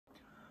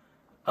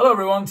Hello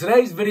everyone,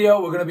 today's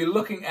video we're going to be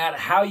looking at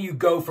how you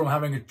go from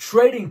having a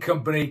trading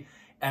company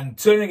and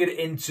turning it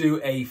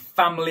into a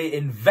family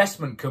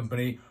investment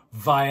company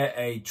via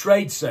a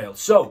trade sale.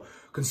 So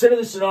consider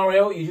the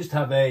scenario, you just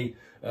have a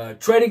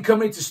trading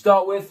company to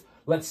start with.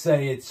 Let's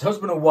say it's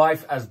husband and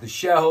wife as the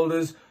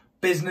shareholders.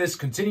 Business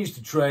continues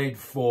to trade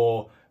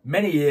for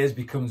many years,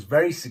 becomes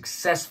very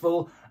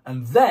successful,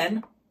 and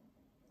then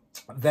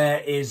there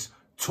is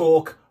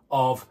talk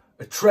of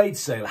a trade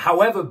sale.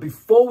 However,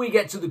 before we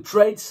get to the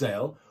trade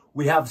sale,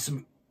 we have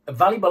some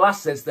valuable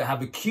assets that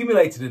have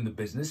accumulated in the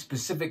business,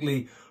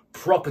 specifically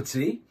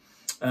property,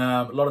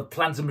 a lot of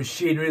plant and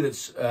machinery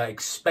that's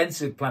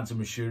expensive plant and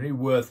machinery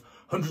worth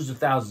hundreds of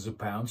thousands of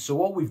pounds. So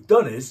what we've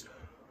done is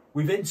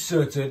we've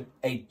inserted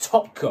a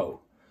topco.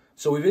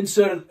 So we've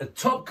inserted a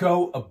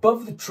topco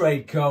above the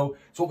trade co.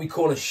 It's what we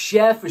call a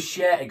share for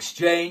share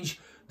exchange.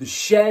 The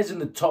shares in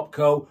the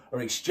topco are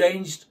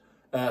exchanged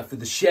for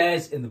the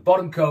shares in the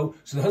bottom co.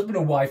 So the husband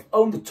and wife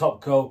own the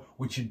top co,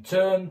 which in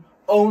turn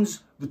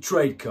owns the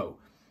trade co.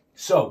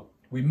 So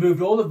we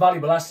moved all the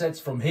valuable assets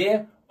from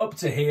here up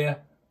to here,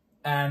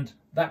 and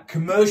that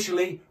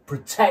commercially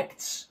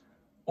protects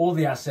all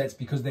the assets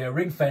because they are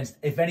ring fenced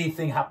if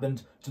anything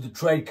happened to the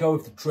trade co,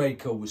 if the trade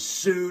co was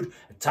sued,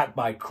 attacked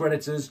by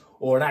creditors,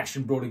 or an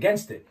action brought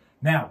against it.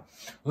 Now,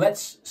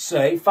 let's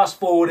say, fast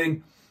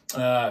forwarding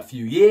a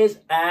few years,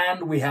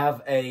 and we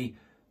have a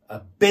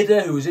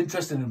bidder who is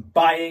interested in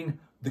buying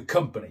the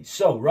company.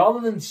 So rather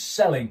than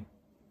selling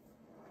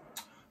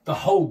the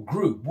whole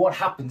group, what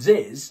happens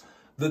is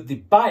that the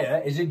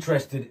buyer is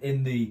interested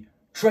in the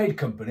trade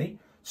company.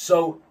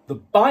 So the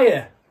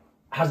buyer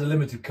has a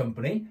limited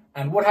company,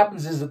 and what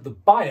happens is that the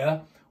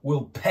buyer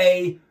will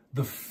pay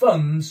the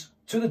funds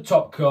to the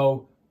top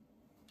co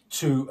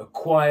to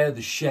acquire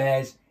the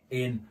shares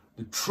in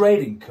the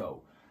trading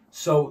co.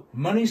 So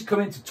money's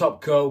coming to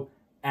top co,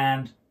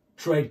 and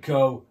trade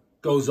co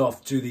goes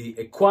off to the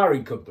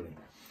acquiring company.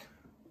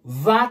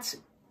 That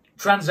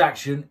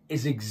transaction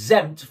is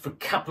exempt for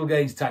capital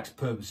gains tax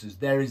purposes.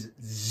 There is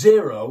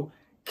zero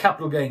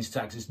capital gains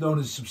tax. It's known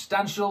as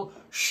substantial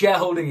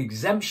shareholding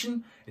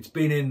exemption. It's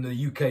been in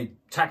the UK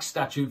tax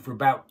statute for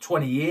about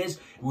 20 years.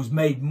 It was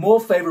made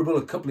more favourable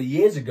a couple of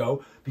years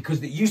ago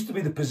because it used to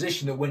be the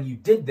position that when you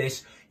did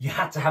this, you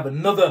had to have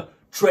another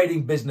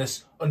trading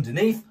business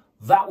underneath.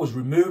 That was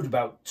removed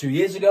about 2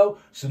 years ago.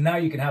 So now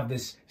you can have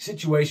this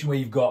situation where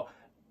you've got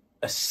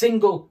a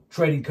single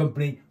trading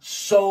company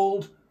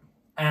sold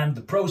and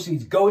the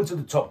proceeds go into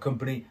the top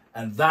company,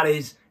 and that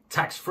is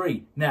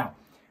tax-free. Now,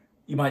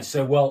 you might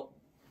say, well,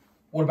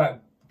 what about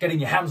getting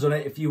your hands on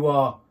it if you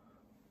are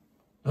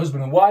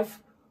husband and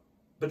wife?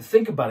 But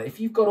think about it. If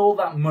you've got all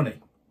that money,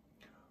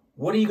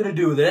 what are you going to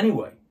do with it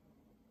anyway?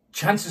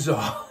 Chances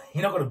are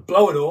you're not going to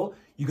blow it all.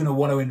 You're going to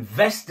want to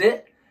invest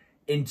it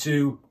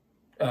into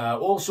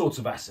all sorts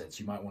of assets.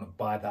 You might want to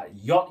buy that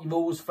yacht you've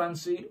always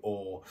fancied,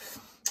 or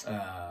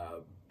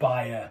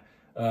buy a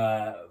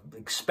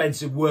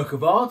expensive work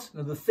of art.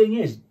 Now, the thing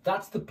is,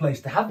 that's the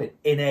place to have it,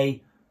 in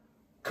a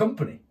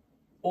company,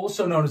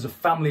 also known as a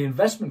family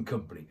investment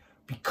company,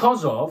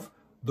 because of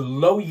the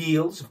low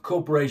yields of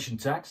corporation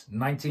tax,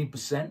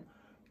 19%,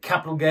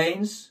 capital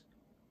gains,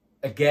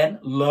 again,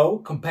 low,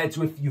 compared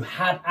to if you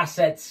had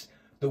assets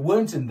that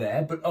weren't in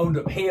there but owned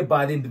up here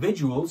by the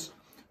individuals.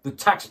 The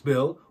tax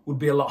bill would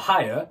be a lot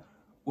higher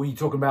when you're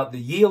talking about the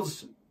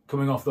yields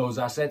coming off those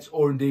assets,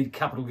 or indeed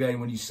capital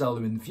gain when you sell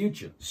them in the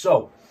future.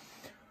 So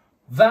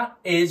that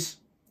is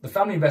the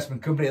family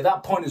investment company. At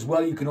that point as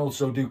well, you can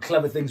also do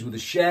clever things with the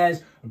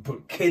shares and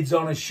put kids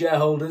on as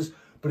shareholders.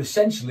 But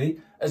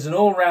essentially, as an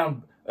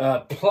all-round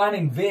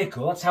planning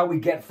vehicle, that's how we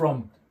get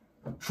from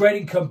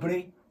trading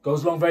company,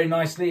 goes along very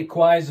nicely,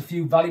 acquires a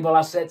few valuable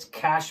assets,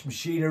 cash,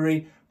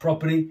 machinery,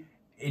 property,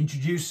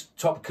 introduce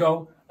top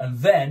co, and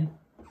then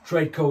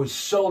trade co is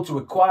sold to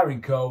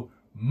acquiring co,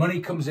 money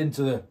comes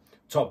into the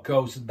top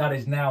co, so that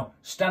is now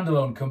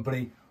standalone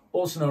company,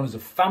 also known as a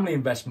family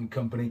investment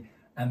company,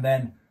 and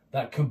then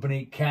that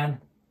company can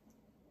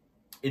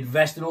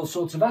invest in all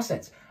sorts of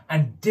assets,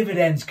 and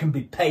dividends can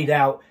be paid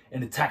out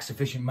in a tax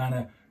efficient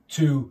manner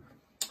to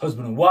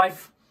husband and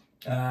wife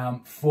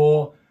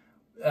for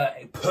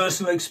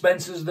personal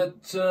expenses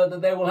that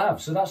they will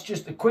have. So that's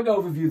just a quick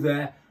overview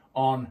there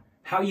on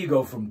how you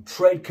go from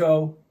trade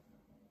co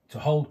to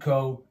hold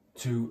co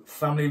to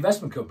family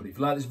investment company. If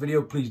you like this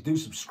video, please do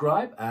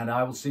subscribe, and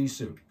I will see you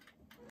soon.